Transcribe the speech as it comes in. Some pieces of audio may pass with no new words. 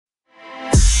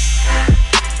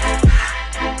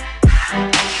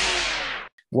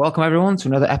Welcome everyone to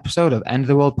another episode of End of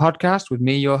the World podcast with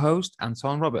me, your host,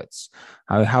 Anton Roberts.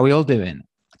 How are we all doing?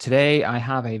 Today, I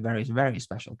have a very, very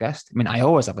special guest. I mean, I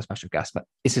always have a special guest, but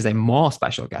this is a more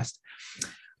special guest.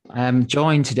 I am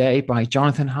joined today by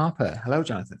Jonathan Harper. Hello,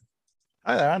 Jonathan.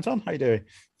 Hi there, Anton. How you doing?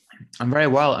 I'm very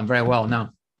well.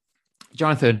 Now,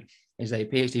 Jonathan is a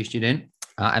PhD student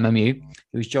at MMU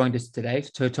who's joined us today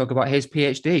to talk about his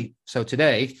PhD. So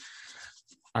today,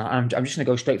 I'm just going to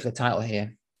go straight for the title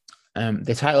here.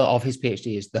 The title of his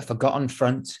PhD is The Forgotten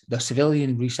Front, the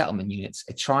Civilian Resettlement Units,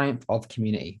 a Triumph of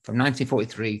Community from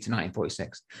 1943 to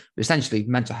 1946, essentially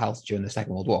mental health during the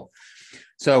Second World War.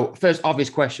 So first obvious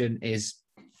question is,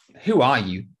 who are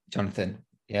you, Jonathan?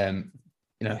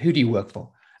 Who do you work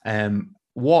for?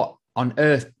 What on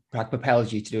earth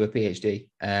propels you to do a PhD?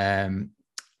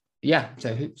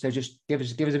 So just give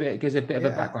us a bit of a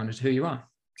background as to who you are.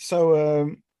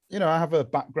 So, I have a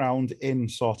background in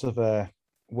sort of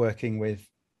working with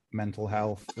mental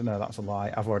health. No, that's a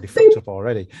lie. I've already fucked up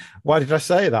already. Why did I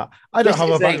say that? I don't have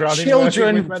a background in working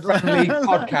with mental health. Children-friendly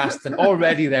podcast, and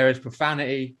already there is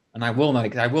profanity, and I will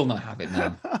not have it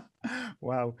now.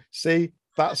 Wow. See,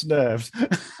 that's nerves.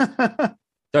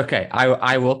 Okay,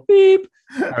 I will beep.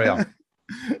 Carry on.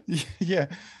 Yeah.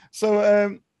 So,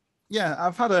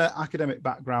 I've had an academic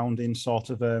background in sort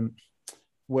of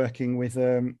working with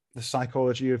the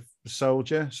psychology of the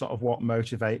soldier, sort of what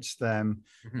motivates them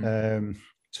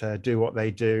to do what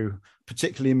they do,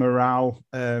 particularly morale.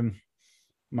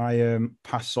 My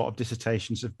past sort of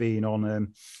dissertations have been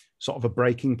on sort of a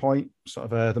breaking point,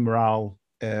 sort of the morale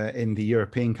in the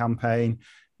European campaign,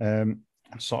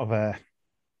 sort of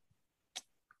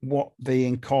what they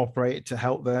incorporate to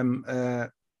help them,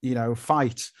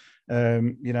 fight.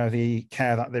 The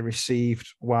care that they received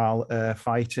while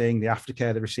fighting, the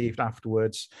aftercare they received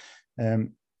afterwards,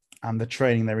 and the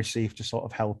training they received to sort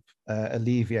of help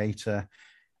alleviate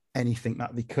anything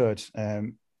that they could.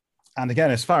 And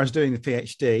again, as far as doing the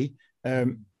PhD,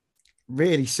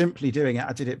 really simply doing it,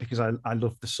 I did it because I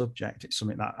love the subject. It's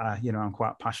something that I'm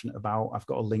quite passionate about. I've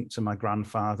got a link to my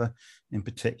grandfather in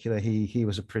particular. He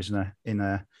was a prisoner in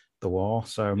the war.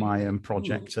 So my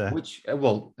project.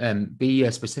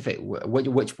 Be specific.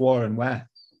 Which war and where?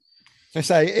 I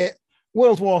say it.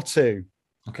 World War II.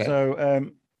 Okay.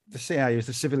 So the CRUs,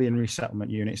 the Civilian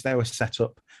Resettlement Units, they were set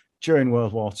up during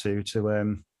World War II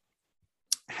to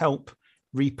help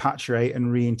repatriate and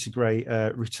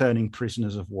reintegrate returning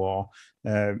prisoners of war.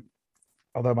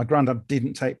 Although my granddad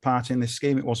didn't take part in this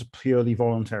scheme, it was a purely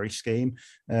voluntary scheme.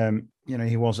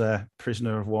 He was a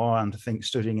prisoner of war, and I think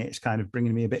studying it is kind of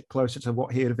bringing me a bit closer to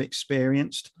what he would have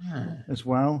experienced as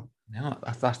well. No,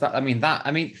 that's that. I mean,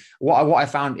 what I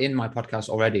found in my podcast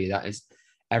already, that is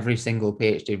every single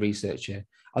PhD researcher,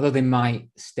 although they might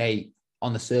state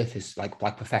on the surface like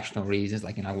professional reasons,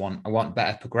 like I want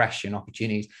better progression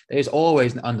opportunities, there's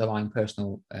always an underlying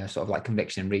personal sort of like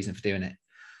conviction and reason for doing it.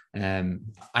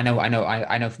 I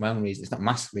know for my own reasons, it's not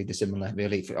massively dissimilar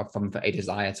really from a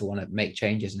desire to want to make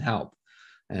changes and help.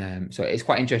 So it's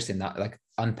quite interesting that like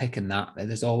unpicking that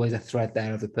there's always a thread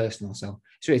there of the personal. So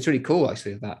it's really cool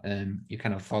actually that you're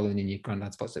kind of following in your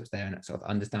granddad's footsteps there and sort of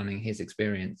understanding his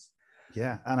experience.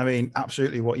 Yeah, and I mean,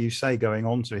 absolutely what you say going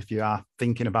on to, if you are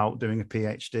thinking about doing a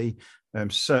PhD,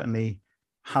 certainly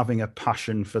having a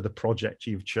passion for the project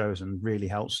you've chosen really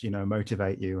helps,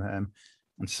 motivate you. And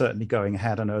certainly going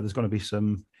ahead, I know there's going to be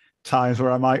some times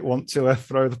where I might want to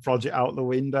throw the project out the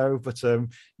window, but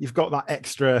you've got that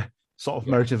extra sort of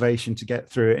motivation to get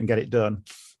through it and get it done.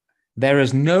 There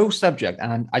is no subject,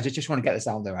 and I just want to get this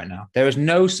out there right now. There is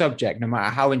no subject, no matter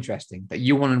how interesting, that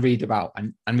you want to read about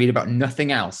and read about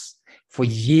nothing else for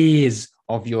years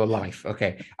of your life.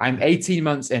 Okay, I'm 18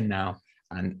 months in now,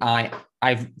 and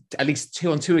I've at least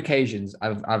on two occasions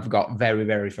I've got very,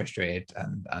 very frustrated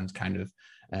and kind of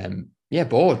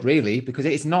bored really, because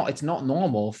it's not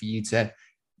normal for you to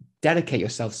dedicate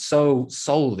yourself so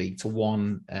solely to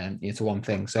one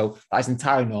thing. So that's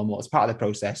entirely normal. It's part of the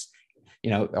process.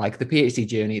 Like the PhD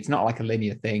journey, it's not like a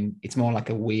linear thing. It's more like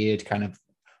a weird kind of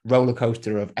roller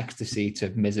coaster of ecstasy to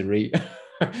misery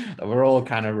that we're all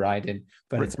kind of riding.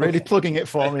 But it's really plugging it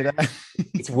for me there.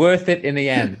 It's worth it in the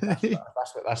end.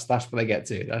 That's what I get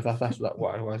to. That's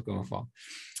what I was going for.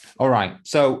 All right.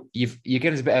 So you've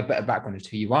given us a bit of background as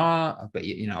to who you are, but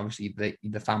obviously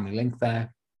the family link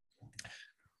there.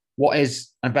 What is,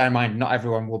 and bear in mind, not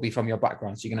everyone will be from your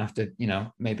background, so you're gonna have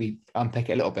to, maybe unpick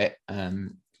it a little bit.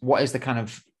 What is the kind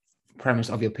of premise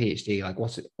of your PhD? Like,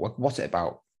 what's it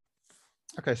about?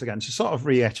 Okay, so again, to sort of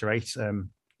reiterate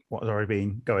what has already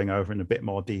been going over in a bit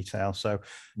more detail. So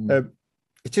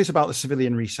it is about the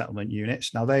civilian resettlement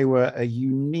units. Now, they were a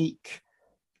unique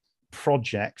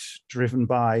projects driven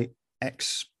by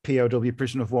ex-POW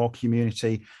prisoner of war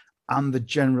community and the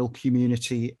general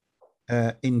community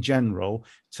in general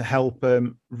to help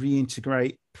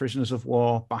reintegrate prisoners of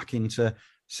war back into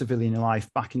civilian life,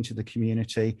 back into the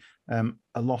community.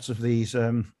 A lot of these,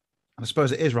 I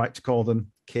suppose it is right to call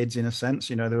them kids in a sense,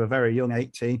 they were very young,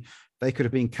 18. They could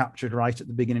have been captured right at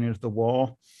the beginning of the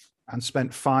war and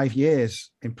spent 5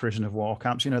 years in prison of war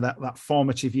camps. That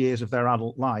formative years of their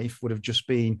adult life would have just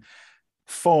been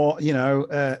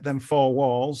them 4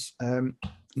 walls,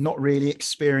 not really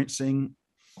experiencing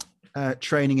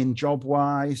training in job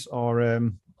wise or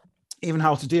even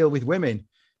how to deal with women.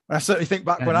 I certainly think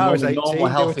back when I was 18, they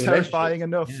were terrifying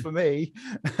enough for me.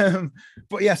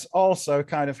 But yes, also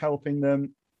kind of helping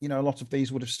them, a lot of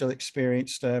these would have still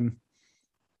experienced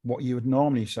what you would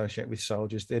normally associate with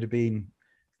soldiers. They'd have been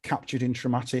captured in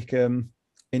traumatic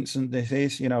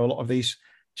incidents. A lot of these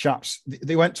chaps,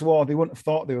 they went to war, they wouldn't have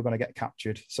thought they were going to get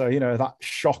captured. So, that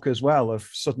shock as well of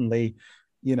suddenly,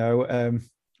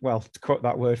 well, to quote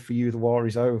that word for you, the war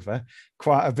is over,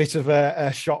 quite a bit of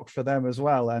a shock for them as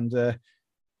well. And,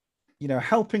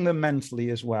 helping them mentally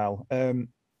as well.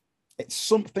 It's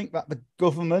something that the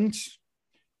government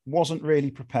wasn't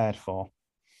really prepared for.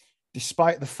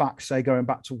 Despite the fact, say, going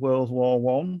back to World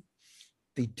War I,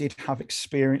 they did have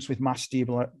experience with mass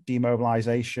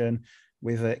demobilization,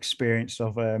 with experience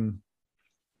of,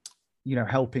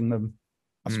 helping them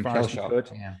as far as they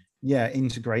could.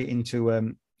 Integrate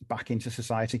into back into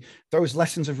society. Those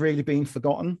lessons have really been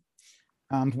forgotten.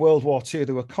 And World War II,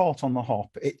 they were caught on the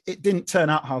hop. It didn't turn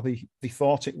out how they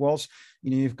thought it was.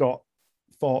 You've got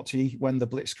 40 when the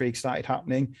Blitzkrieg started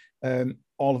happening.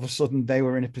 All of a sudden, they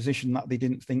were in a position that they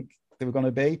didn't think they were going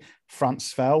to be.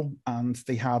 France fell, and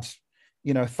they had,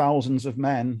 thousands of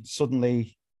men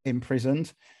suddenly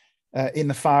imprisoned. In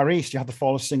the Far East, you had the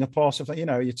fall of Singapore. So,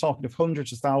 you're talking of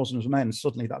hundreds of thousands of men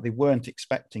suddenly that they weren't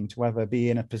expecting to ever be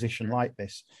in a position like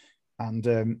this. And,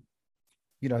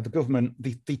 the government,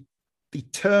 they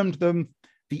termed them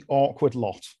the awkward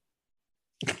lot,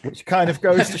 which kind of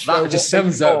goes to show that just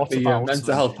sums up the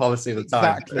mental health policy of the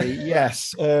time. Exactly,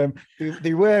 yes.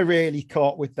 They were really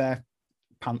caught with their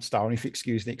pants down, if you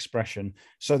excuse the expression.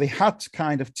 So they had to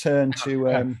kind of turn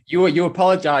to... You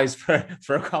apologise for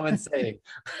a comment saying,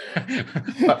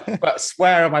 but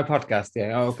swear on my podcast.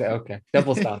 Yeah, okay.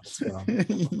 Double standards.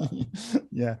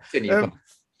 Yeah.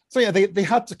 They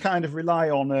had to kind of rely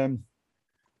on...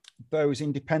 those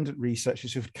independent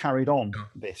researchers who've carried on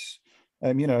this.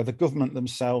 The government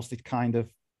themselves, they'd kind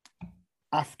of,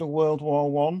 after World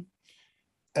War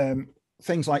I,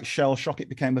 things like shell shock, it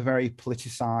became a very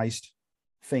politicized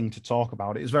thing to talk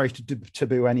about. It was very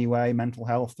taboo anyway, mental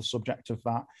health, the subject of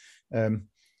that.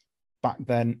 Back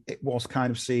then, it was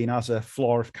kind of seen as a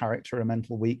flaw of character, a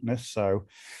mental weakness. So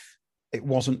it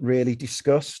wasn't really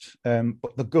discussed.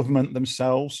 But the government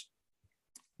themselves,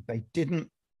 they didn't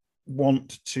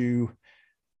want to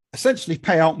essentially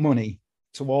pay out money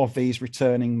to all of these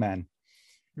returning men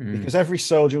because every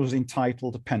soldier was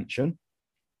entitled a pension,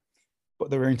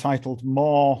 but they were entitled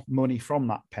more money from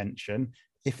that pension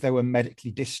if they were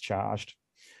medically discharged.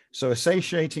 So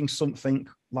associating something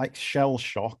like shell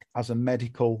shock as a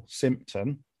medical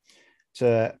symptom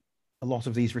to a lot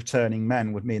of these returning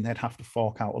men would mean they'd have to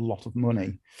fork out a lot of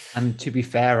money. And to be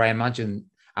fair, I imagine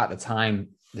at the time,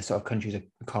 the sort of country's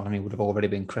economy would have already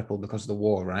been crippled because of the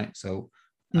war, right? So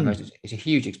it's a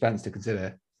huge expense to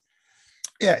consider.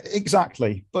 Yeah,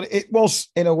 exactly. But it was,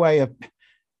 in a way,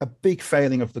 a big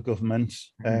failing of the government.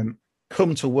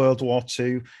 Come to World War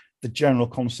II, the general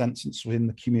consensus within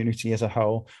the community as a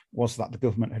whole was that the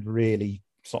government had really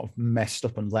sort of messed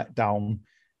up and let down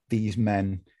these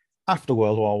men after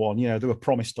World War I. They were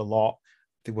promised a lot.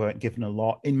 They weren't given a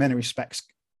lot. In many respects,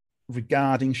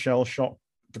 regarding shell shock,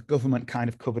 the government kind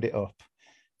of covered it up.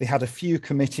 They had a few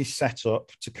committees set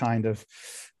up to kind of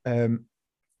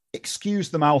excuse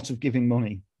them out of giving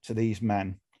money to these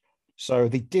men. So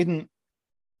they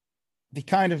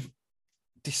kind of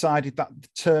decided that the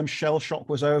term shell shock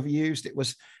was overused. It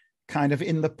was kind of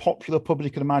in the popular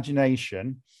public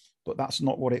imagination, but that's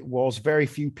not what it was. Very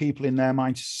few people in their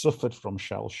minds suffered from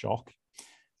shell shock.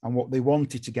 And what they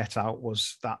wanted to get out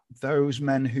was that those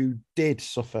men who did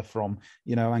suffer from,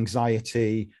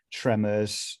 anxiety,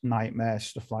 tremors, nightmares,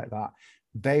 stuff like that,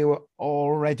 they were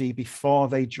already, before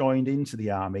they joined into the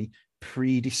army,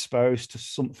 predisposed to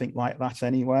something like that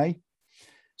anyway.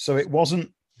 So it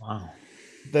wasn't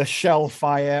the shell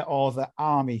fire or the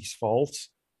army's fault.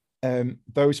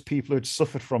 Those people who'd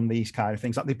suffered from these kind of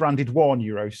things, like they branded war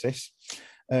neurosis,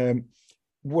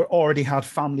 already had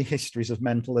family histories of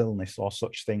mental illness or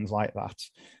such things like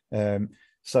that.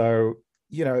 So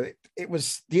it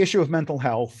was the issue of mental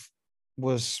health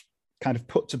was kind of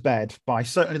put to bed by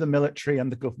certainly the military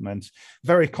and the government,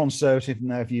 very conservative in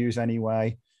their views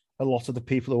anyway. A lot of the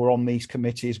people who were on these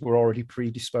committees were already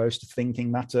predisposed to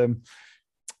thinking that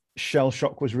shell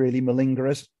shock was really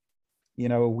malingerers,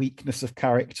 a weakness of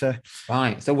character.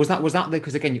 Right. So was that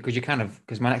because again,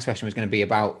 because my next question was going to be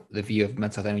about the view of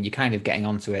mental health, and you're kind of getting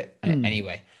onto it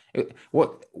anyway.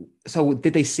 So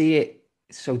did they see it?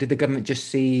 So did the government just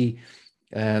see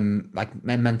like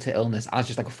mental illness as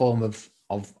just like a form of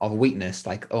weakness,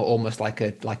 like or almost like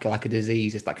a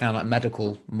disease? It's like kind of like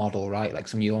medical model, right? Like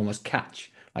something you almost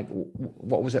catch. Like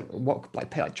what was it? What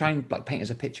like try and like paint us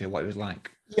a picture of what it was like.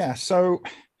 Yeah. So,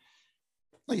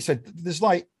 like you said, there's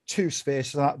like two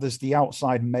spheres to that. There's the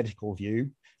outside medical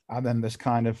view, and then there's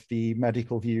kind of the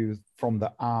medical view from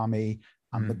the army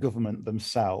and the government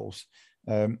themselves.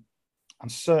 And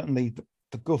certainly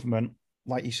the government,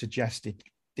 like you suggested,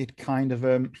 did kind of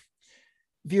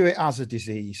view it as a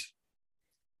disease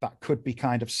that could be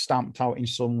kind of stamped out in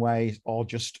some ways or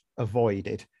just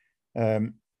avoided.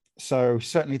 So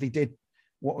certainly they did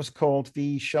what was called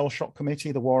the Shell Shock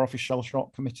Committee, the War Office Shell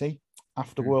Shock Committee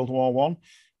after World War One.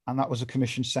 And that was a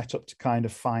commission set up to kind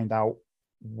of find out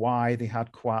why they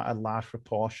had quite a large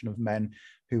proportion of men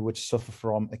who would suffer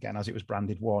from, again, as it was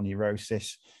branded, war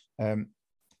neurosis. And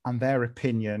their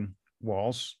opinion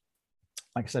was,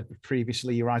 like I said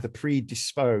previously, you're either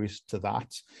predisposed to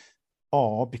that,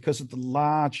 or because of the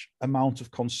large amount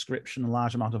of conscription, a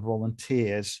large amount of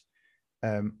volunteers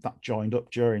that joined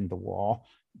up during the war,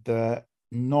 the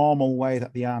normal way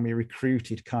that the army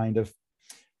recruited kind of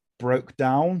broke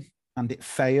down and it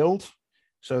failed.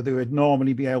 So they would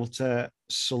normally be able to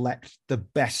select the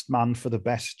best man for the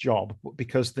best job, but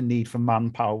because the need for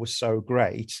manpower was so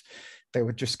great, they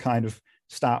would just kind of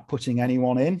start putting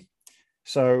anyone in.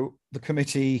 So the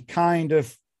committee kind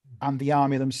of, and the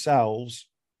army themselves,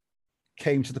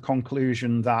 came to the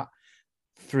conclusion that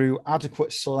through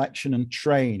adequate selection and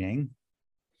training,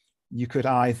 you could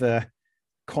either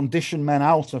condition men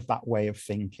out of that way of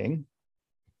thinking,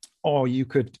 or you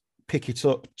could pick it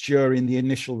up during the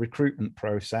initial recruitment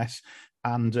process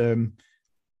and,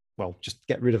 just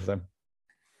get rid of them.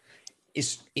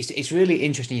 It's really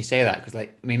interesting you say that, because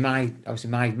like I mean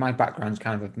my background's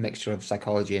kind of a mixture of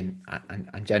psychology and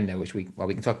gender, which we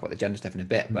can talk about the gender stuff in a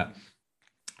bit, but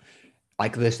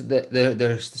like this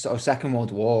the sort of Second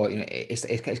World War,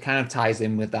 it kind of ties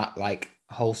in with that like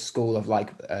whole school of like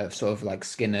sort of like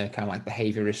Skinner kind of like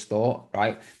behaviorist thought,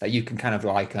 right? That you can kind of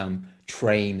like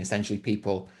train essentially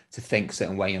people to think a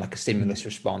certain way, like a stimulus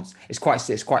response. It's quite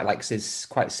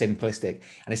simplistic,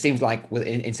 and it seems like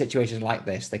in situations like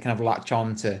this, they kind of latch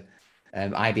on to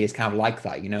ideas kind of like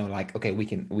that. Like okay, we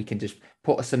can just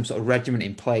put some sort of regimen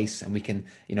in place, and we can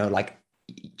like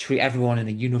treat everyone in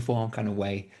a uniform kind of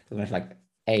way. So like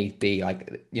A, B,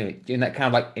 like doing that kind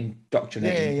of like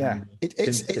indoctrinating. Yeah.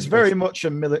 It's very much a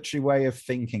military way of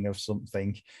thinking of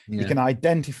something. Yeah. You can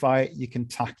identify it, you can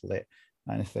tackle it,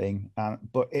 kind of thing.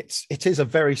 But it is a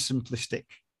very simplistic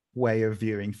way of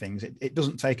viewing things. It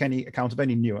doesn't take any account of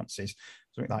any nuances,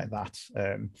 something like that.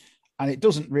 And it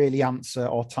doesn't really answer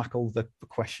or tackle the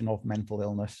question of mental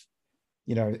illness.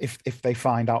 If they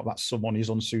find out that someone is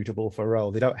unsuitable for a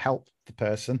role, they don't help the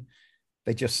person,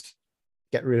 they just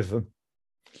get rid of them.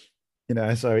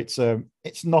 So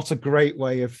it's not a great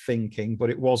way of thinking, but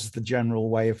it was the general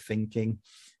way of thinking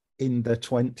in the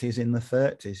 20s, in the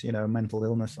 30s. Mental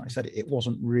illness, like I said, it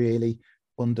wasn't really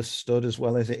understood as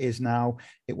well as it is now.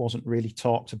 It wasn't really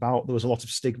talked about. There was a lot of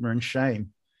stigma and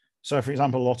shame. So, for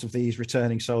example, a lot of these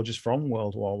returning soldiers from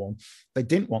World War One, they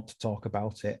didn't want to talk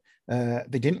about it.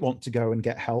 They didn't want to go and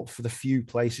get help for the few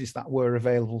places that were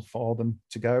available for them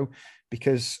to go,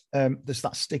 because there's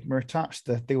that stigma attached,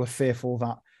 that they were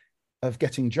fearful of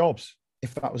getting jobs.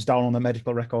 If that was down on the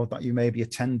medical record that you maybe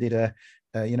attended a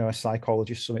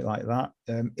psychologist, something like that,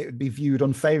 it would be viewed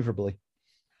unfavorably.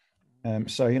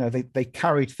 So they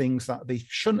carried things that they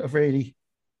shouldn't have really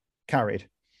carried.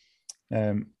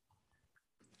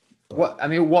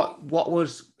 What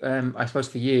was I suppose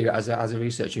for you as a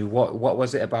researcher, what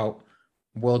was it about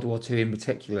World War II in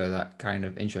particular that kind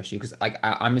of interests you? Because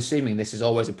I'm assuming this is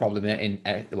always a problem in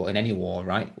any war,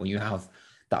 right? When you have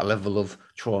that level of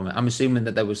trauma, I'm assuming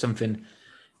that there was something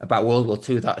about World War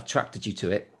II that attracted you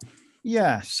to it.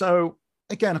 Yeah. So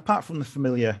again, apart from the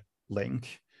familiar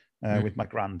link with my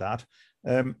granddad,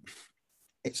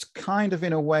 it's kind of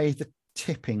in a way the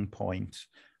tipping point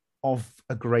of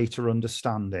a greater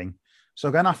understanding. So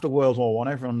again, after World War One,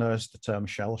 everyone knows the term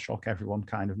shell shock. Everyone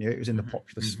kind of knew it was in the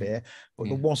popular sphere, but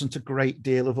there wasn't a great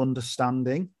deal of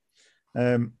understanding.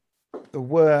 There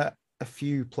were a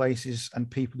few places and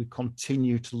people who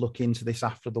continue to look into this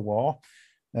after the war.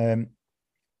 And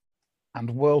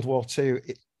World War II,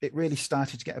 it really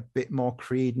started to get a bit more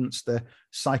credence. The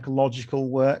psychological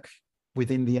work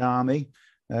within the army,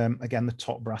 again, the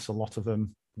top brass, a lot of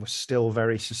them were still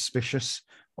very suspicious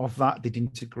of that. They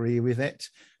didn't agree with it,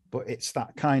 but it's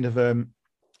that kind of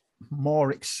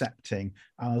more accepting.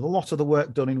 And a lot of the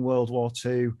work done in World War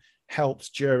II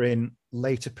helped during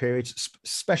later periods,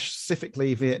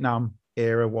 specifically Vietnam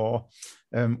era war,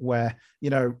 where, you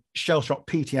know, shell shock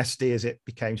PTSD, as it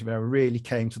became, you know, really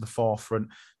came to the forefront.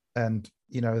 And,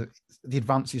 you know, the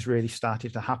advances really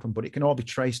started to happen, but it can all be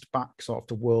traced back sort of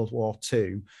to World War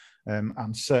II.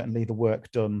 And certainly the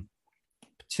work done,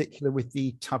 particularly with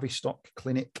the Tavistock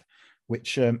Clinic,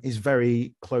 which is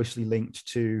very closely linked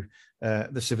to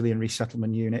the civilian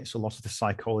resettlement units. A lot of the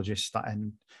psychologists that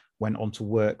went on to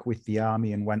work with the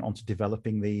army and went on to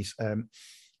developing these,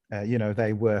 you know,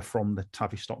 they were from the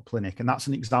Tavistock Clinic. And that's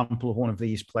an example of one of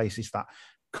these places that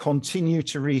continue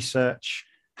to research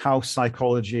how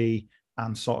psychology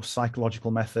and sort of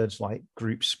psychological methods like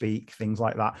group speak, things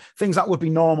like that, things that would be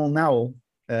normal now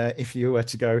if you were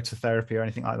to go to therapy or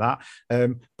anything like that,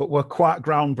 but were quite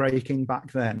groundbreaking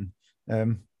back then.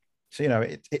 So, you know,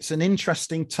 it's an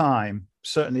interesting time,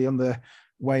 certainly on the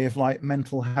way of like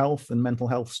mental health, and mental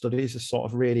health studies is sort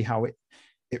of really how it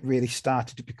really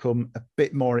started to become a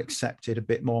bit more accepted, a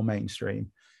bit more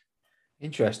mainstream.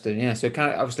 Interesting, yeah. So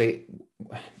kind of obviously,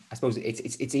 I suppose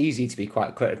it's easy to be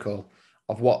quite critical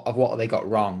of what they got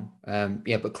wrong.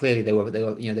 Yeah, but clearly they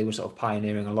were sort of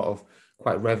pioneering a lot of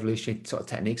quite revolutionary sort of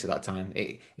techniques at that time.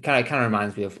 It kind of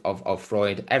reminds me of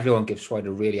Freud. Everyone gives Freud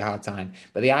a really hard time,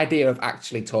 but the idea of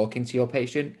actually talking to your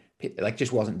patient like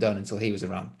just wasn't done until he was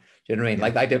around. Do you know what I mean? Yeah.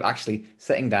 Like the idea of actually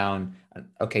sitting down and,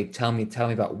 okay, tell me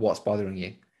about what's bothering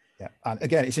you. Yeah, and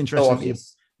again, it's interesting.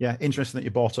 Interesting that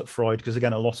you brought up Freud, because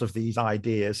again, a lot of these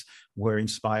ideas were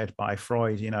inspired by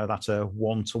Freud. You know, that's a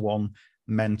one-to-one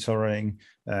mentoring,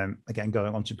 again,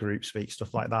 going on to group speak,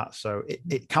 stuff like that. So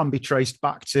it can be traced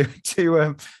back to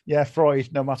Freud,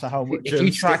 no matter how much. If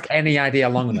you track any idea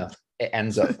long enough, it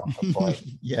ends up on Freud.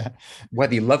 Yeah.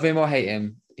 Whether you love him or hate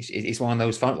him, it's one of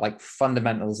those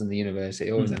fundamentals in the universe.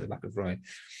 It always at the back of Freud.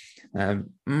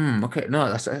 Okay, no,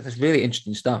 that's really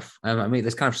interesting stuff. I mean,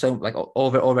 there's kind of so like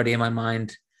already in my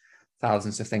mind,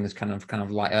 thousands of things kind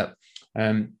of light up.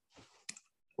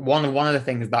 One of the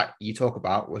things that you talk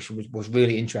about, which was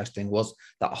really interesting, was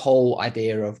that whole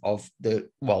idea of the,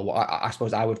 well, I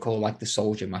suppose I would call like the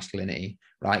soldier masculinity,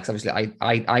 right? Because obviously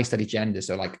I study gender,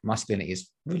 so like masculinity is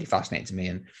really fascinating to me.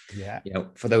 And you know,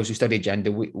 for those who study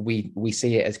gender, we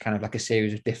see it as kind of like a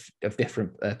series of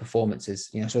different performances.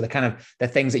 You know, so they're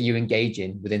things that you engage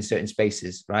in within certain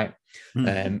spaces, right?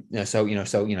 You know, so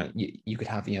you could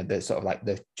have, you know, the sort of like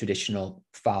the traditional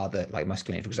father like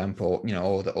masculinity, for example, you know,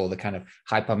 or the kind of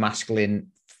hyper masculine,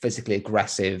 physically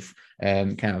aggressive,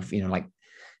 kind of, you know, like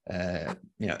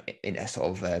you know, in a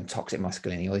sort of toxic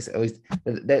masculinity. Always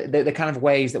the kind of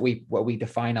ways that we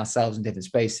define ourselves in different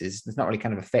spaces. There's not really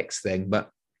kind of a fixed thing, but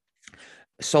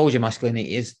soldier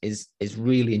masculinity is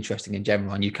really interesting in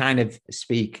general, and you kind of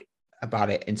speak about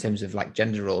it in terms of like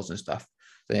gender roles and stuff.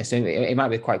 So it might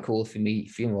be quite cool for you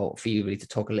really to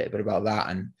talk a little bit about that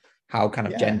and how kind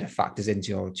of gender factors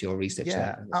into your research.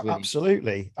 Yeah,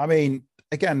 absolutely. I mean,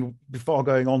 again, before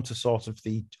going on to sort of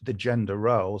the gender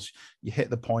roles, you hit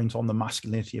the point on the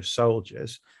masculinity of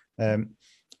soldiers, and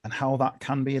how that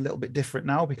can be a little bit different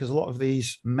now, because a lot of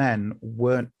these men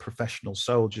weren't professional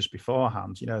soldiers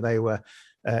beforehand. You know, they were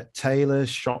tailors,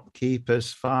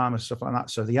 shopkeepers, farmers, stuff like that.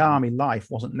 So the army life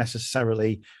wasn't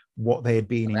necessarily what they had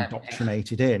been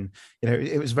indoctrinated in. You know,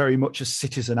 it was very much a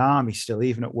citizen army still,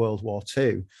 even at World War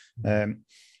II.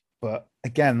 But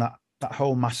again, that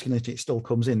whole masculinity, it still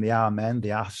comes in. They are men,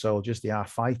 they are soldiers, they are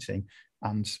fighting.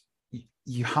 And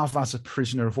you have, as a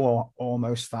prisoner of war,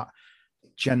 almost that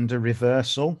gender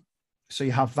reversal. So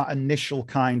you have that initial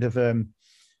kind of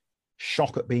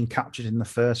shock at being captured in the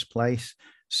first place.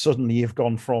 Suddenly you've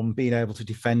gone from being able to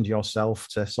defend yourself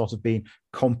to sort of being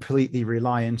completely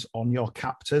reliant on your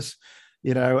captors.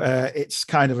 You know, it's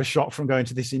kind of a shock from going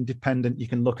to this independent, you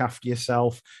can look after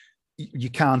yourself. You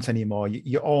can't anymore.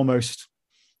 You're almost,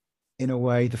 in a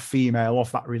way, the female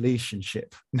of that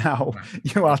relationship. Now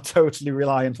you are totally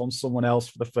reliant on someone else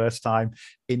for the first time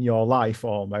in your life,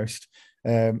 almost.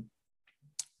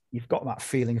 You've got that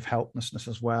feeling of helplessness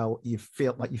as well. You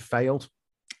feel like you failed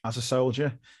as a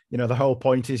soldier. You know, the whole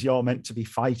point is you're meant to be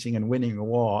fighting and winning a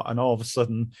war, and all of a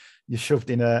sudden you're shoved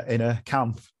in a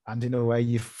camp, and in a way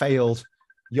you've failed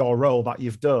your role that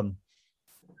you've done.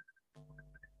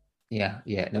 No,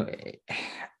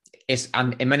 it's,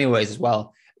 and in many ways as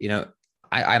well, you know,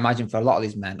 I imagine for a lot of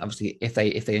these men, obviously, if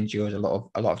they endured a lot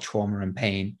of trauma and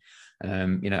pain,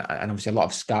 you know, and obviously a lot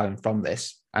of scarring from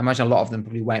this, I imagine a lot of them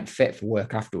probably weren't fit for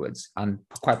work afterwards, and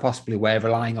quite possibly were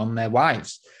relying on their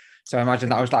wives. So I imagine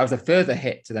that was a further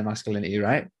hit to their masculinity,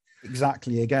 right?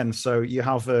 Exactly. Again, so you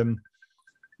have,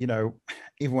 you know,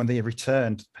 even when they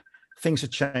returned, things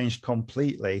had changed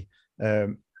completely.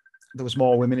 There was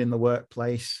more women in the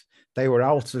workplace. They were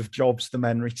out of jobs, the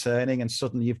men returning, and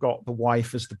suddenly you've got the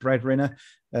wife as the breadwinner.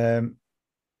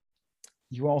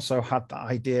 You also had that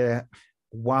idea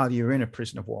while you were in a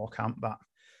prison of war camp that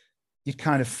you'd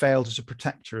kind of failed as a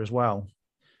protector as well.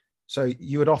 So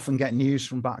you would often get news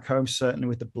from back home, certainly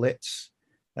with the Blitz,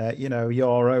 you know,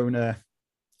 your own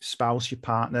spouse, your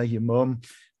partner, your mum,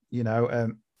 you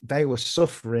know, they were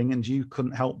suffering and you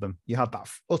couldn't help them. You had that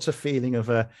utter feeling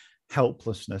of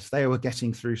helplessness. They were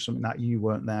getting through something that you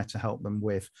weren't there to help them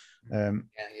with.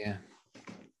 Yeah.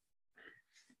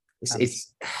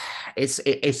 It's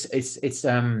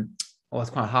well, it's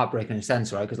quite heartbreaking in a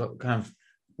sense, right? Because kind of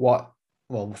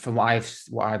from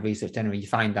what I've researched anyway, you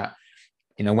find that,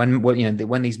 you know,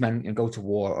 when these men, you know, go to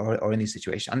war or in these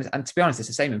situations, and to be honest, it's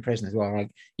the same in prison as well. Like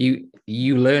you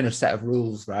learn a set of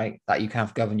rules, right, that you kind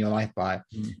of govern your life by,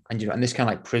 and and this kind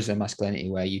of like prison masculinity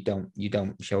where you don't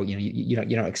show, you know,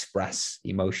 you don't express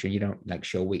emotion, you don't like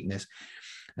show weakness.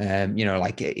 You know,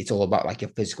 like it's all about like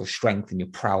your physical strength and your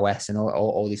prowess and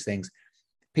all these things.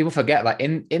 People forget that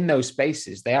in those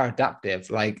spaces they are adaptive.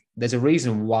 Like there's a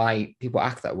reason why people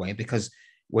act that way, because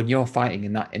when you're fighting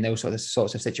in those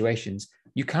sorts of situations,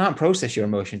 you can't process your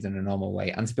emotions in a normal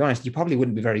way. And to be honest, you probably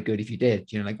wouldn't be very good if you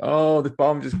did. You know, like, oh, the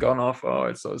bomb just gone off. Oh,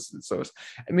 it's so.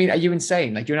 I mean, are you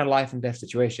insane? Like you're in a life and death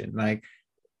situation. Like,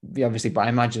 obviously, but I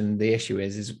imagine the issue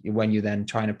is when you then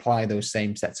try and apply those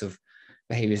same sets of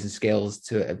behaviors and skills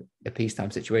to a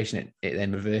peacetime situation, it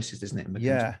then reverses, doesn't it?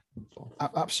 Yeah,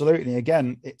 absolutely.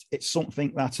 Again, it's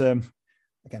something that,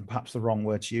 again, perhaps the wrong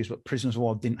word to use, but prisoners of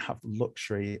war didn't have the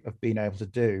luxury of being able to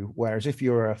do. Whereas if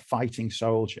you were a fighting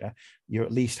soldier, you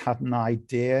at least had an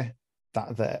idea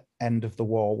that the end of the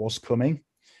war was coming.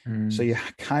 So you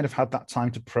kind of had that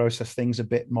time to process things a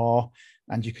bit more,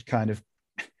 and you could kind of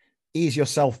ease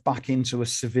yourself back into a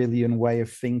civilian way of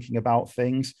thinking about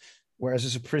things. Whereas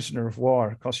as a prisoner of war,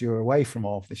 of course, you were away from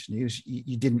all of this news.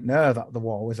 You didn't know that the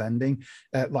war was ending.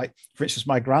 Like, for instance,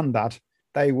 my granddad,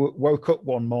 they woke up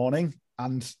one morning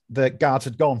and the guards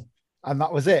had gone. And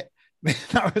that was it.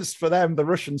 That was for them. The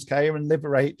Russians came and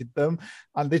liberated them.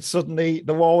 And the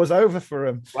war was over for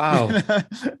them. Wow.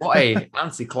 What a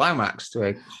anticlimax to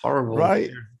a horrible... Right.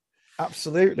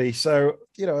 Absolutely. So,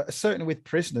 you know, certainly with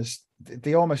prisoners,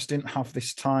 they almost didn't have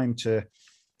this time to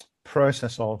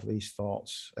process all of these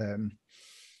thoughts, and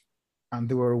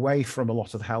they were away from a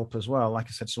lot of help as well. Like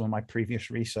I said, some of my previous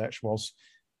research was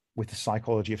with the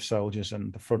psychology of soldiers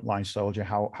and the frontline soldier,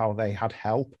 how they had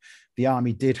help. The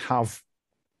army did have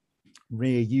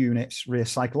rear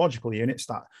psychological units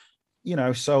that, you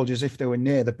know, soldiers, if they were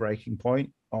near the breaking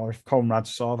point or if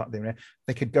comrades saw that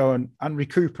they could go and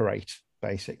recuperate,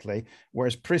 basically.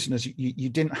 Whereas prisoners, you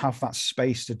didn't have that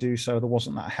space to do so. There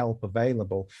wasn't that help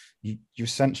available. You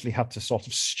essentially had to sort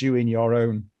of stew in your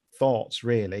own thoughts,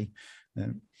 really.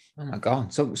 Oh my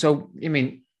God. So you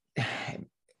mean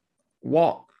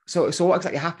what? So what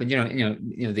exactly happened?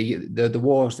 The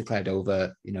war was declared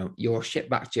over. You know, you're shipped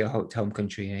back to your home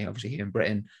country, obviously here in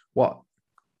Britain. What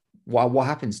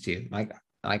happens to you? Like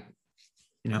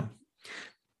you know.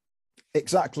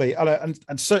 Exactly,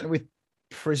 and certainly with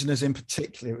prisoners in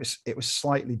particular, it was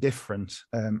slightly different.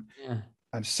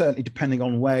 And certainly depending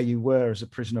on where you were as a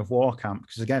prisoner of war camp,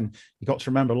 because again, you got to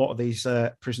remember a lot of these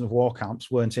prisoner of war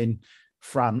camps weren't in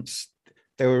France.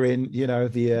 They were in, you know,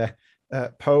 the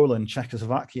Poland,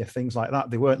 Czechoslovakia, things like that.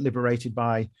 They weren't liberated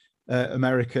by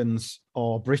Americans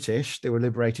or British. They were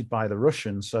liberated by the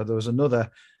Russians. So there was another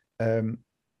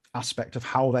aspect of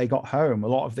how they got home. A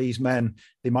lot of these men,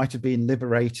 they might have been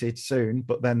liberated soon,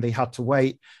 but then they had to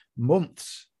wait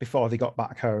months before they got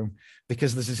back home,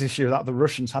 because there's this issue that the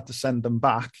Russians had to send them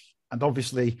back. And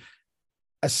obviously,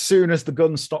 as soon as the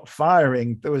guns stopped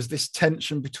firing, there was this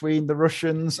tension between the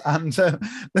Russians and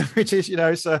the British, you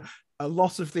know. So a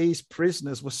lot of these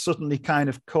prisoners were suddenly kind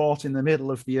of caught in the middle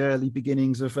of the early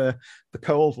beginnings of the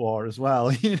Cold War as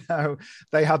well. You know,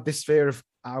 they had this fear of,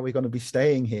 are we going to be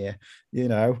staying here? You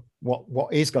know,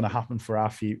 what is going to happen for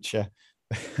our future?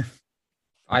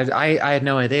 I had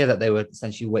no idea that they were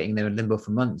essentially waiting there in limbo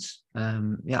for months. I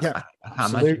can't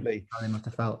imagine how they must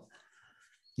have felt.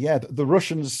 Yeah, the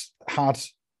Russians had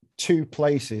two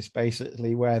places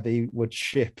basically where they would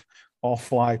ship or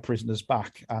fly prisoners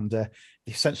back, and they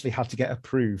essentially had to get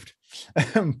approved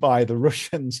by the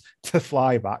Russians to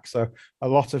fly back. So a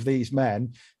lot of these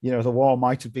men, the war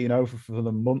might have been over for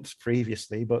them months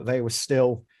previously, but they were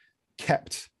still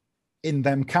kept in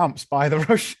them camps by the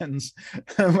Russians,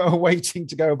 waiting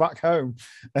to go back home.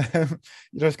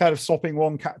 It's kind of swapping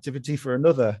one captivity for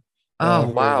another. Oh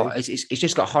wow! Really. It's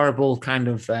just got horrible kind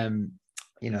of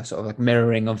sort of like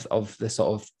mirroring of the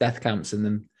sort of death camps and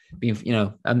them being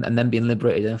and then being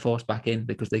liberated and forced back in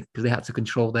because they had to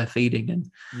control their feeding and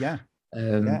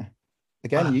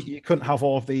Again, you couldn't have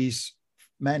all of these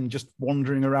men just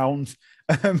wandering around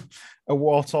a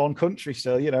war-torn country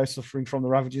still, suffering from the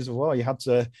ravages of war. You had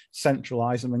to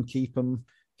centralize them and keep them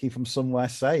somewhere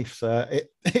safe. So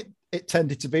it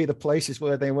tended to be the places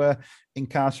where they were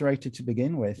incarcerated to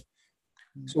begin with.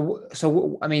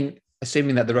 So I mean,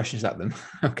 assuming that the Russians let them,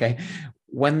 okay,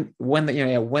 when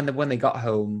they got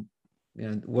home,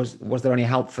 was there any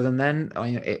help for them then?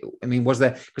 I mean, was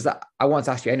there? Because I want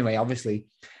to ask you anyway. Obviously,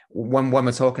 when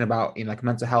we're talking about like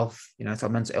mental health, sort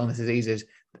of mental illness diseases,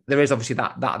 there is obviously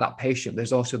that patient.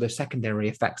 There's also the secondary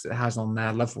effects that it has on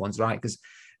their loved ones, right? Because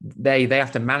they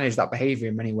have to manage that behavior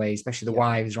in many ways, especially the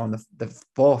wives are on the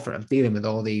forefront of dealing with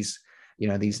all these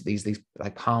these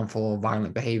like harmful,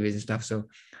 violent behaviors and stuff. So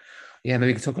yeah,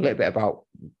 maybe we could talk a little bit about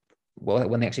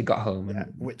when they actually got home,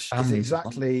 which is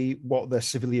exactly what the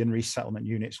civilian resettlement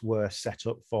units were set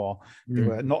up for. They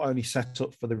were not only set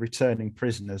up for the returning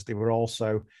prisoners, they were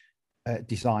also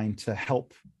designed to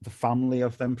help the family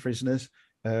of them prisoners,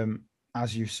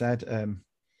 as you said,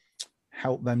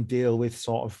 help them deal with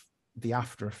sort of the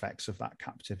after effects of that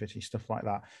captivity, stuff like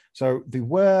that. So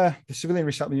the civilian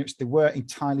resettlement units, they were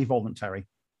entirely voluntary.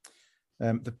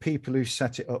 The people who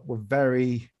set it up were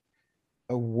very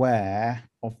aware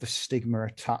of the stigma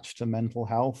attached to mental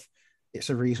health. It's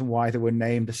a reason why they were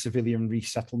named the civilian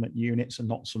resettlement units and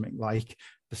not something like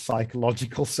the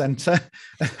psychological center.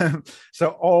 So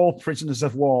all prisoners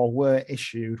of war were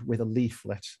issued with a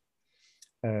leaflet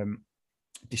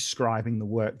describing the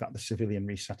work that the civilian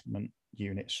resettlement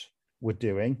units were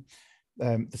doing.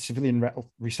 The civilian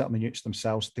resettlement units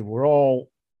themselves, they were all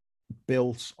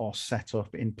built or set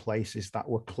up in places that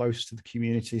were close to the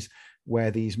communities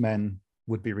where these men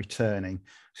would be returning.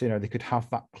 So, they could have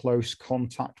that close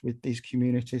contact with these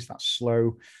communities, that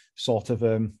slow sort of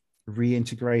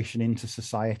reintegration into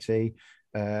society,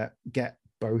 get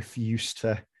both used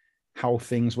to how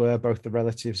things were, both the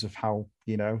relatives of how,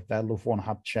 their loved one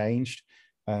had changed,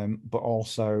 but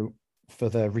also for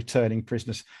the returning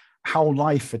prisoners, how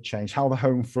life had changed, how the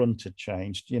home front had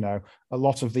changed. A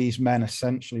lot of these men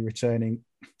essentially returning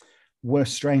were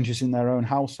strangers in their own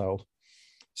household.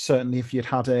 Certainly if you'd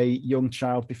had a young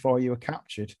child before you were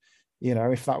captured,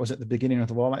 if that was at the beginning of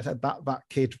the war, like I said, that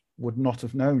kid would not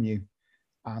have known you.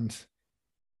 And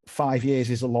 5 years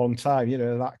is a long time.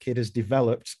 That kid has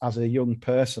developed as a young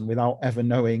person without ever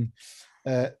knowing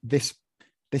this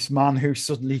man who's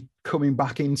suddenly coming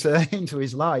back into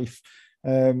his life.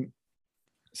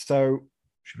 So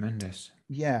tremendous.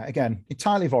 Yeah, again,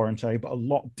 entirely voluntary, but a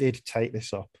lot did take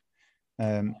this up.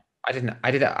 I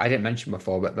didn't mention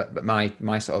before, but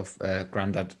my sort of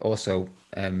granddad also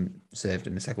served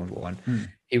in the Second World War.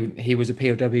 He was a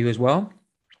POW as well,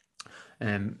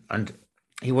 and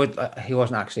he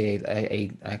wasn't actually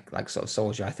a like sort of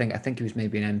soldier. I think he was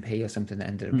maybe an MP or something that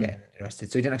ended up getting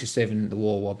arrested. So he didn't actually serve in the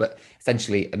war, but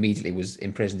essentially immediately was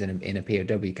imprisoned in a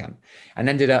POW camp, and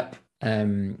ended up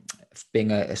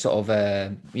being a sort of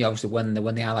obviously when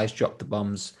the Allies dropped the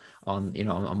bombs on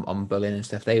Berlin and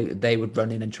stuff, they would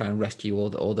run in and try and rescue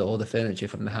all the furniture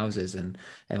from the houses and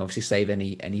obviously save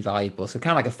any valuable. So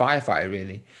kind of like a firefighter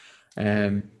really.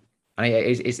 And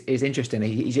it's interesting.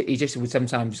 He just would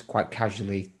sometimes quite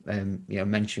casually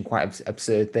mention quite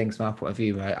absurd things from our point of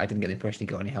view. I didn't get the impression he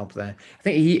got any help there. I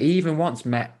think he even once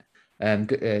met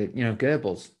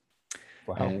Goebbels.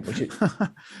 Wow. Which is,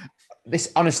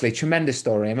 this honestly tremendous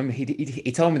story. I remember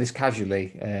he told me this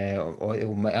casually,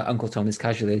 or my uncle told me this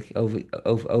casually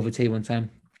over tea one time,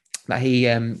 that he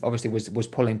obviously was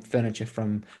pulling furniture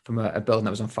from a building that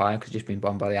was on fire because it just been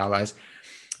bombed by the Allies.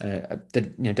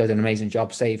 Did an amazing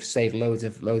job, saved loads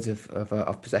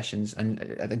of possessions, and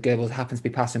the Goebbels happens to be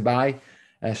passing by,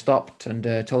 stopped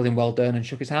and told him well done and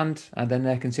shook his hand, and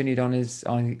then continued on his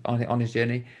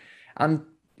journey. And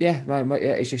yeah,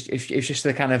 it's just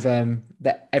the kind of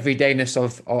the everydayness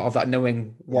of that,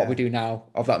 knowing what we do now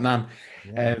of that man.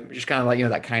 Just kind of like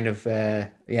that kind of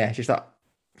it's just that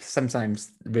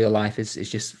sometimes real life is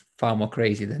just far more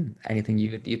crazy than anything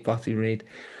you'd possibly read.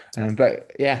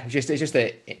 But yeah, it's just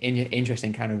an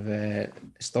interesting kind of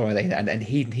story, and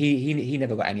he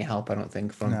never got any help, I don't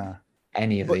think, from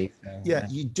any of But these. So, yeah,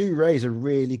 you do raise a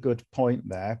really good point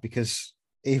there, because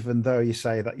even though you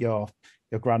say that your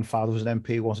grandfather was an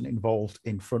MP who wasn't involved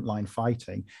in frontline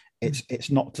fighting, it's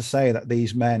not to say that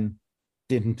these men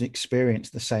didn't experience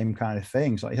the same kind of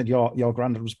things. Like you said, your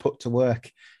granddad was put to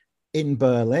work in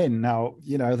Berlin. Now,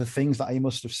 the things that he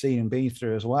must have seen and been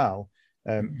through as well,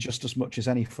 just as much as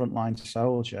any frontline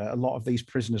soldier. A lot of these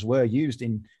prisoners were used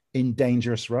in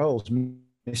dangerous roles,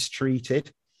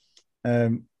 mistreated.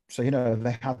 So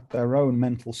they had their own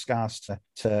mental scars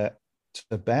to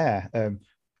bear.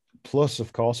 Plus,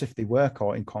 of course, if they were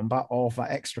caught in combat, all of that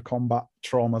extra combat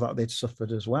trauma that they'd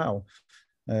suffered as well.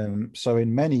 So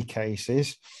in many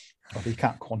cases, you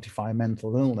can't quantify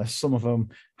mental illness. Some of them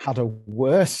had a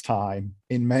worse time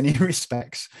in many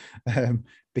respects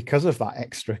because of that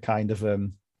extra kind of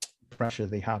pressure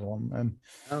they had on them.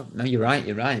 Oh no, you're right.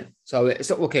 You're right. So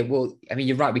okay. Well, I mean,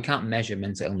 you're right. We can't measure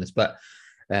mental illness, but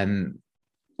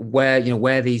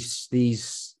where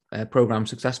these programs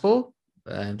successful?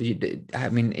 I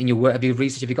mean, in your work, have you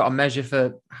researched? Have you got a measure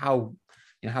for how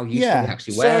useful they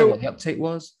actually were, what the uptake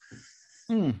was?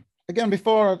 Again,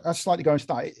 before I slightly go into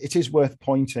that, it is worth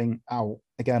pointing out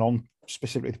again on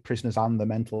specifically the prisoners and the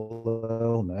mental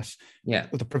illness. Yeah,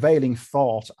 the prevailing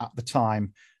thought at the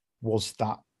time was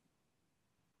that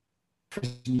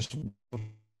prisoners,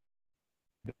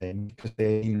 because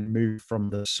they moved from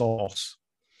the source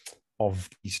of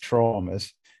these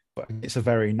traumas, but it's a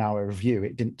very narrow view.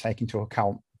 It didn't take into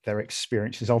account their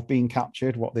experiences of being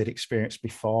captured, what they'd experienced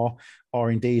before, or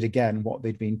indeed, again, what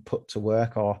they'd been put to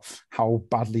work or how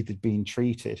badly they'd been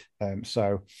treated.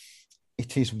 So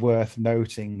it is worth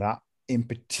noting that, in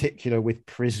particular with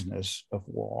prisoners of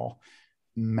war,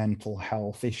 mental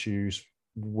health issues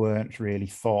weren't really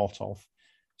thought of.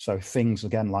 So things,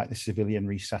 again, like the Civilian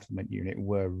Resettlement Unit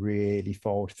were really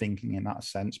forward thinking in that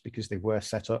sense, because they were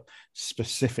set up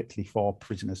specifically for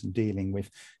prisoners and dealing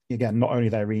with, again, not only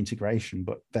their reintegration,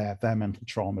 but their mental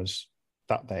traumas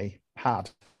that they had.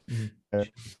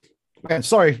 Again,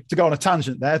 sorry to go on a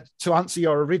tangent there. To answer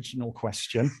your original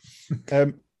question,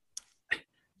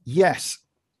 yes,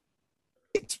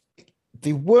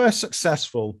 they were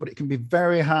successful, but it can be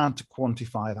very hard to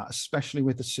quantify that, especially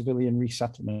with the civilian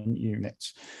resettlement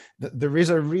units. There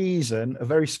is a reason, a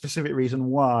very specific reason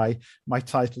why my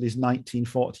title is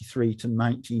 1943 to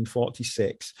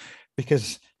 1946,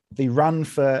 because they ran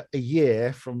for a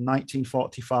year from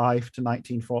 1945 to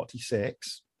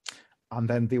 1946, and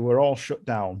then they were all shut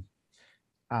down.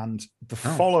 And the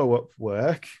follow-up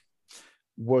work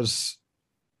was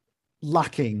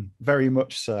lacking very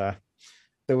much, sir.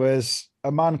 There was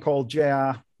a man called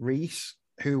J.R. Rees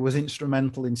who was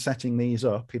instrumental in setting these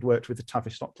up. He'd worked with the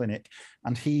Tavistock Clinic,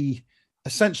 and he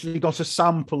essentially got a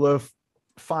sample of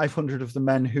 500 of the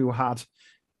men who had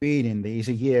been in these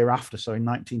a year after, so in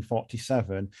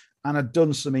 1947, and had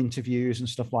done some interviews and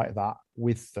stuff like that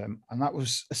with them. And that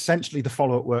was essentially the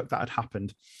follow-up work that had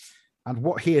happened. And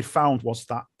what he had found was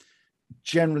that,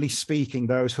 generally speaking,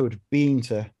 those who had been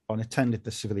to and attended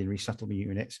the civilian resettlement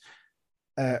units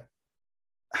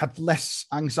had less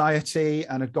anxiety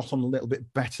and had got on a little bit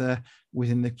better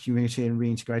within the community and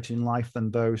reintegrating life than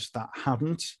those that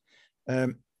hadn't.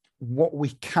 What we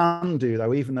can do,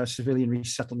 though, even though civilian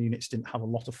resettlement units didn't have a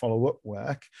lot of follow-up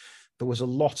work, there was a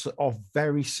lot of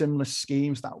very similar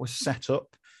schemes that were set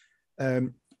up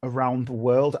around the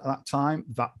world at that time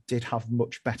that did have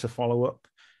much better follow-up.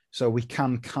 So we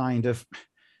can kind of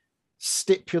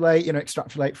stipulate,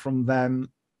 extrapolate from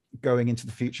them going into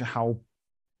the future how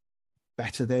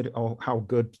better or how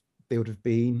good they would have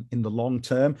been in the long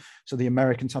term. So the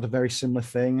Americans had a very similar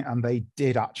thing, and they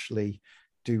did actually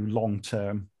do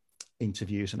long-term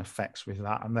interviews and effects with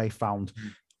that. And they found,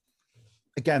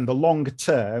 again, the longer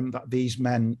term, that these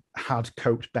men had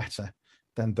coped better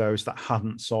than those that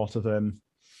hadn't sort of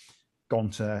gone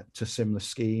to similar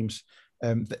schemes.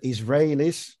 The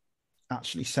Israelis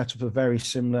actually set up a very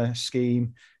similar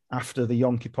scheme after the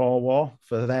Yom Kippur War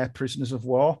for their prisoners of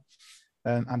war.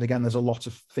 And again, there's a lot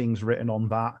of things written on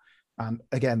that. And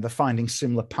again, they're finding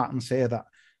similar patterns here, that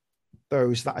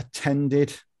those that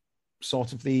attended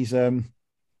sort of these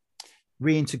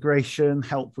reintegration,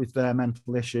 help with their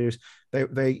mental issues,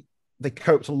 they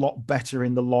coped a lot better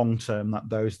in the long term than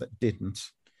those that didn't.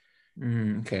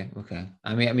 Okay.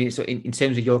 I mean, so in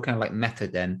terms of your kind of like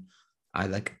method, then,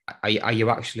 are you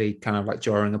actually kind of like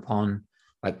drawing upon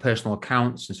like personal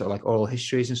accounts and sort of like oral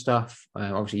histories and stuff?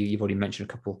 Obviously, you've already mentioned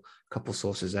a couple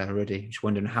sources there already. Just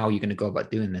wondering how you're going to go about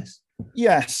doing this.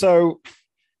 Yeah. So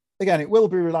again, it will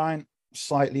be relying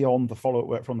slightly on the follow-up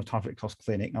work from the Tavistock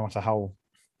Clinic, no matter how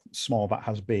small that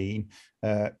has been.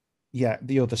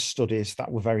 The other studies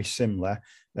that were very similar.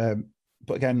 But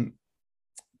again,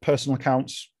 personal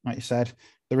accounts, like you said,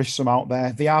 there is some out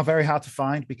there. They are very hard to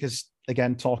find because,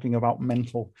 again, talking about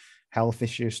mental health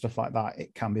issues, stuff like that,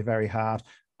 it can be very hard.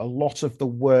 A lot of the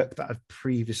work that had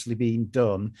previously been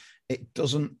done, it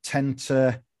doesn't tend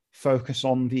to focus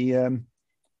on the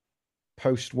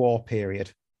post-war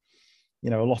period. A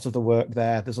lot of the work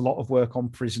there's a lot of work on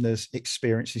prisoners'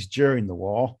 experiences during the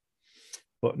war,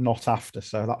 but not after.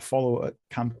 So that follow-up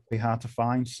can be hard to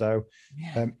find. So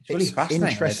it's really fascinating.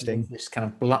 Interesting. This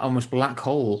kind of almost black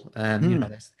hole.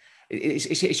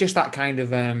 It's just that kind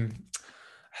of.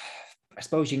 I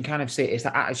suppose you can kind of see it's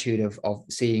the attitude of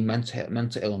seeing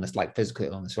mental illness like physical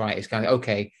illness, right? It's kind of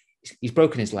okay. He's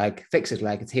broken his leg, fix his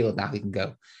leg, it's healed now. He can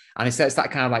go. And it's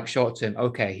that kind of like short term.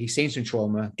 Okay, he's seen some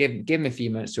trauma. Give him a few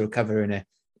minutes to recover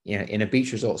in a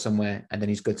beach resort somewhere, and then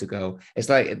he's good to go. It's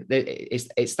like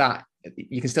it's that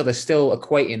you can still there's still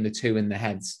equating the two in their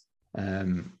heads,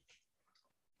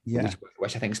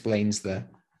 which I think explains the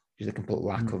complete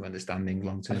lack of understanding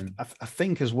long term. I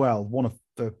think as well, one of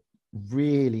the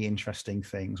really interesting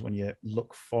things when you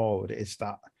look forward is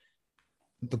that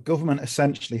the government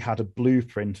essentially had a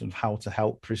blueprint of how to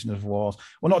help prisoners of wars.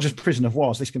 Well, not just prisoners of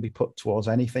wars, this can be put towards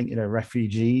anything,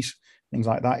 refugees, things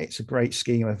like that. It's a great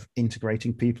scheme of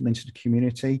integrating people into the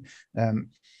community.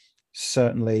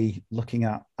 Certainly looking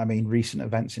at, recent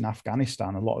events in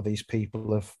Afghanistan, a lot of these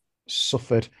people have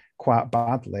suffered quite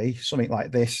badly. Something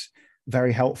like this,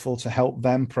 very helpful to help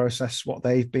them process what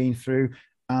they've been through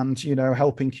and,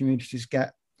 helping communities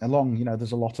get along.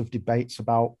 There's a lot of debates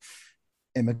about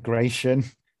immigration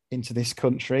into this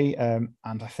country. And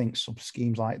I think some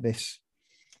schemes like this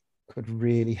could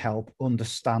really help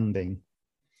understanding,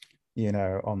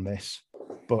 on this.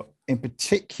 But in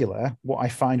particular, what I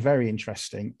find very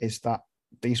interesting is that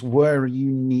these were a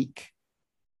unique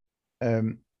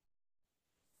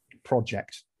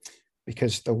project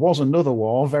because there was another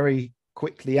war very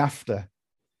quickly after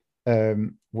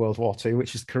World War II,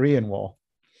 which is the Korean War,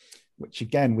 which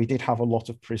again, we did have a lot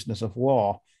of prisoners of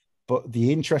war. But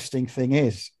the interesting thing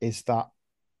is that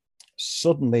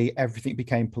suddenly everything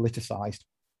became politicized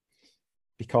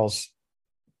because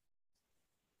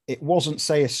it wasn't,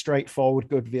 say, a straightforward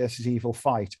good versus evil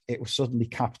fight. It was suddenly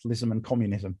capitalism and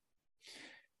communism.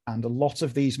 And a lot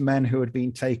of these men who had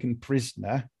been taken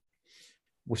prisoner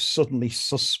were suddenly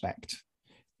suspect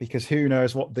because who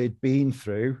knows what they'd been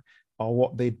through or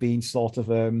what they'd been sort of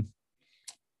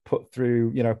put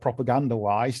through,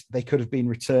 propaganda-wise. They could have been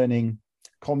returning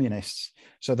communists.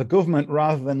 So the government,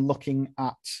 rather than looking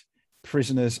at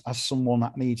prisoners as someone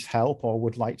that needs help or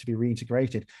would like to be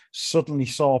reintegrated, suddenly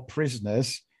saw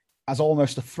prisoners as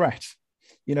almost a threat.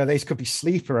 These could be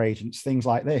sleeper agents, things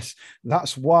like this.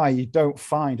 That's why you don't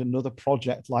find another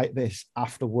project like this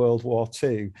after World War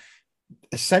II,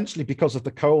 essentially because of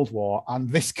the Cold War and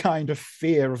this kind of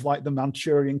fear of like the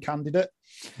Manchurian Candidate.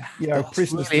 That's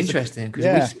prisoners. Really interesting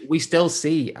because we still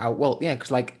see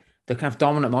because like the kind of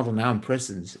dominant model now in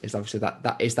prisons is obviously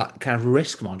that is that kind of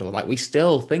risk model. Like we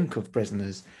still think of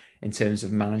prisoners in terms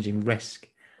of managing risk.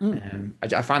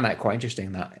 I find that quite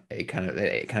interesting that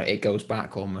it goes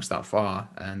back almost that far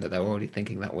and that they're already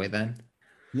thinking that way then.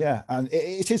 Yeah, and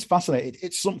it is fascinating.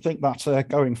 It's something that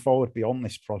going forward beyond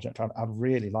this project, I'd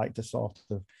really like to sort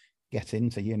of get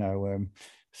into,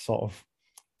 sort of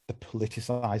the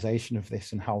politicization of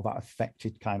this and how that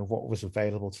affected kind of what was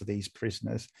available to these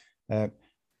prisoners. But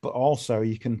also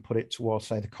you can put it towards,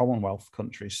 say, the Commonwealth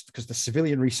countries, because the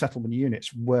civilian resettlement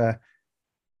units were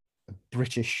a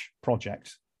British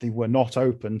project. They were not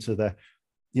open to the,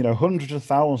 hundreds of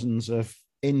thousands of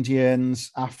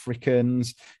Indians,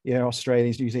 Africans,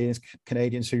 Australians, New Zealanders,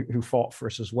 Canadians who fought for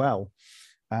us as well.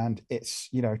 And it's,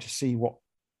 to see what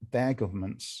their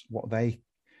governments, what they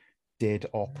did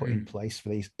or put in place for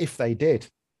these, if they did.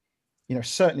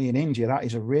 Certainly in India, that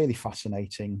is a really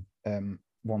fascinating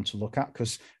one to look at,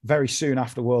 because very soon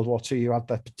after World War II, you had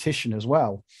the partition as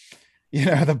well.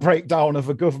 The breakdown of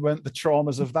a government, the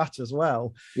traumas of that as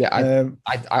well. Yeah,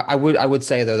 I would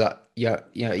say though that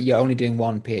you're only doing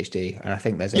one PhD, and I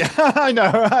think there's I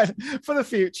know, right? For the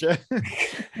future.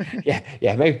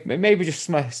 maybe just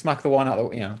smack the one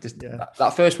out.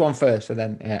 That first one first, and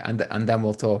then and then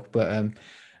we'll talk. But I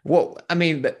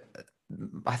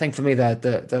think for me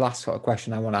the last sort of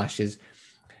question I want to ask is,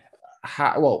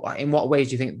 in what ways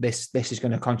do you think this is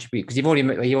going to contribute? Because you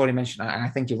already mentioned, and I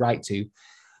think you're right to,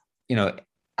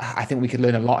 I think we could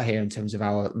learn a lot here in terms of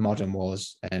our modern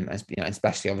wars,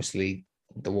 especially obviously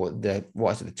the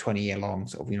 20-year long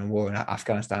sort of war in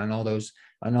Afghanistan and all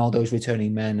those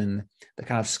returning men and the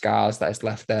kind of scars that is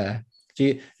left there.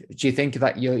 Do you think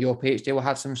that your PhD will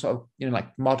have some sort of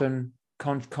like modern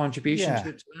contribution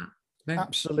to that?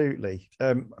 Absolutely.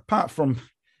 Apart from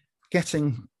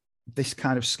getting this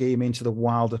kind of scheme into the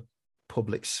wider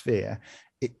public sphere,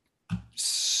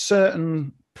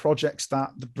 certain projects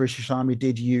that the British Army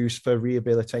did use for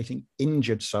rehabilitating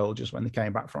injured soldiers when they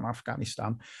came back from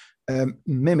Afghanistan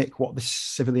mimic what the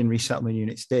civilian resettlement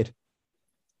units did.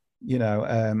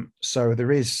 So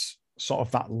there is sort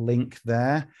of that link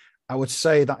there. I would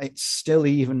say that it's still,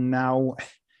 even now,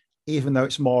 even though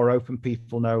it's more open,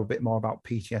 people know a bit more about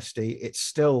PTSD, it's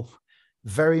still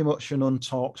very much an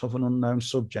untalked of an unknown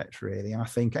subject, really. And I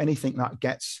think anything that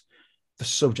gets the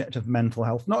subject of mental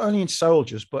health, not only in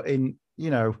soldiers, but in,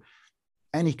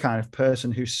 any kind of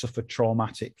person who's suffered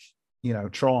traumatic,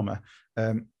 trauma,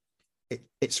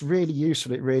 it's really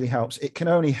useful. It really helps. It can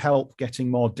only help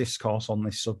getting more discourse on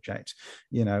this subject.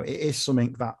 It is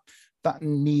something that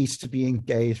needs to be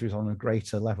engaged with on a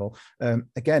greater level.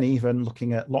 Again, even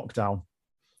looking at lockdown,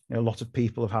 a lot of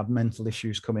people have had mental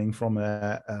issues coming from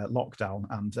lockdown,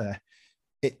 and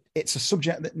it's a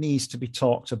subject that needs to be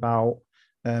talked about.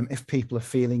 If people are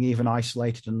feeling even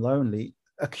isolated and lonely,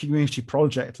 a community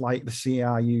project like the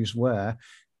CRU's were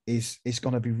is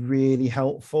going to be really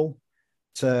helpful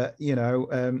to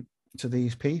to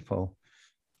these people.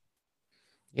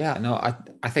 Yeah, no,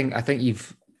 I think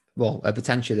you've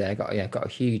potentially there got a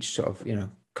huge sort of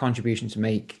contribution to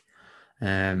make,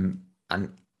 and I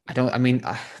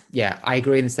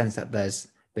agree in the sense that there's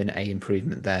been a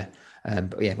improvement there,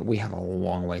 but we have a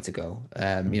long way to go.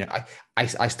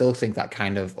 I still think that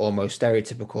kind of almost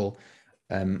stereotypical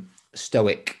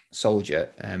stoic soldier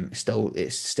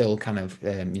it still kind of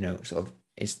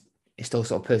it still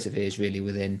sort of perseveres really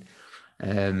within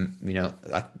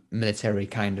like military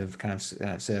kind of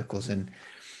circles. And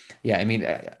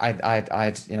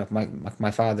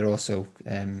my father also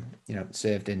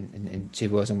served in two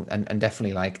wars, and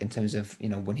definitely, like, in terms of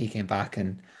when he came back,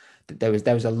 and there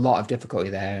was a lot of difficulty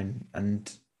there,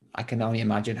 and I can only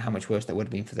imagine how much worse that would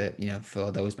have been for the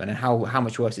for those men, and how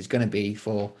much worse it's going to be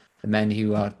for the men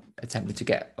who are attempting to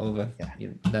get over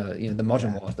the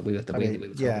modern wars that we were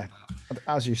talking about.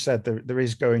 As you said, there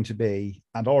is going to be,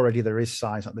 and already there is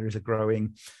signs that there is a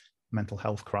growing mental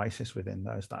health crisis within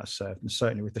those that have served, and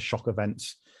certainly with the shock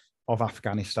events of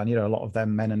Afghanistan, a lot of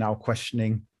them men are now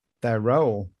questioning their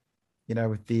role,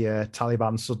 with the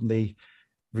Taliban suddenly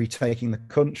retaking the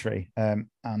country,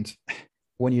 and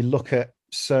when you look at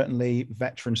certainly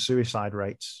veteran suicide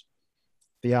rates,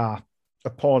 they are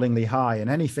appallingly high, and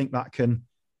anything that can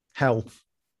help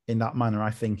in that manner,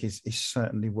 I think, is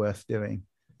certainly worth doing.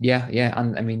 Yeah,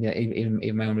 and I mean, even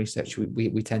in my own research,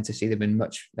 we tend to see them in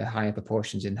much higher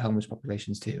proportions in homeless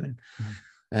populations too.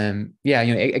 And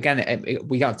again,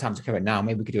 we don't have time to cover it now.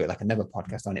 Maybe we could do it like another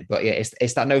podcast on it. But yeah,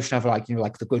 it's that notion of like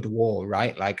the good war,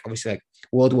 right? Like, obviously, like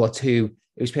World War II,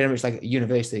 it was pretty much like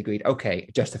universally agreed, okay,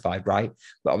 justified, right?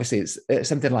 But obviously, it's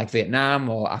something like Vietnam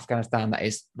or Afghanistan that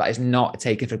is not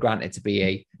taken for granted to be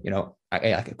a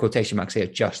like a quotation mark, say, a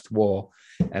just war.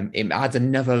 It adds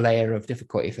another layer of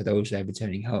difficulty for those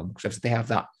returning home, because they have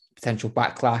that potential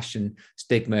backlash and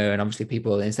stigma, and obviously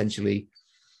people essentially,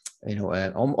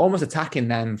 almost attacking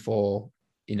them for,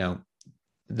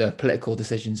 the political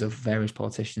decisions of various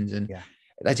politicians, and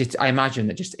I imagine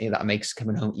that makes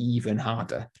coming home even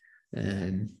harder.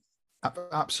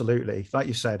 Absolutely, like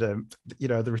you said,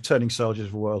 the returning soldiers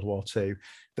of World War II,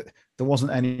 there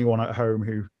wasn't anyone at home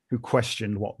who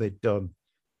questioned what they'd done.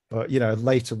 But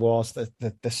later wars,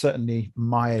 they're certainly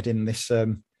mired in this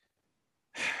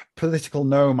political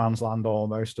no man's land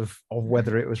almost of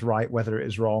whether it was right, whether it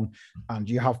was wrong, and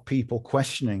you have people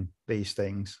questioning these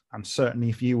things. And certainly,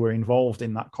 if you were involved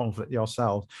in that conflict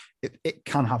yourself, it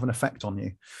can have an effect on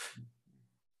you.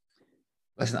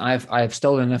 Listen, I've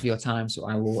stolen enough of your time, so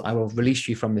I will release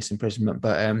you from this imprisonment.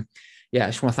 But I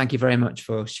just want to thank you very much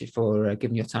for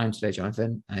giving your time today,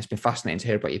 Jonathan. It's been fascinating to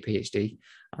hear about your PhD,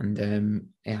 and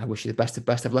I wish you the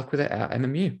best of luck with it at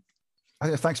MMU.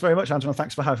 Thanks very much, Angela.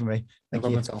 Thanks for having me. Thank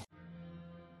you. At all.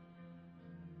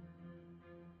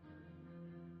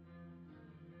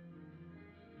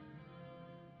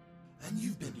 And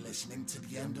you've been listening to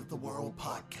the End of the World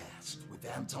podcast with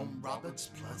Anton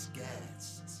Roberts plus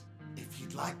guests. If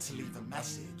you'd like to leave a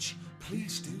message,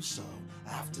 please do so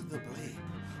after the bleep.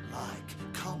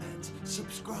 Like, comment,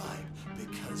 subscribe,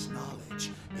 because knowledge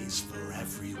is for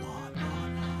everyone.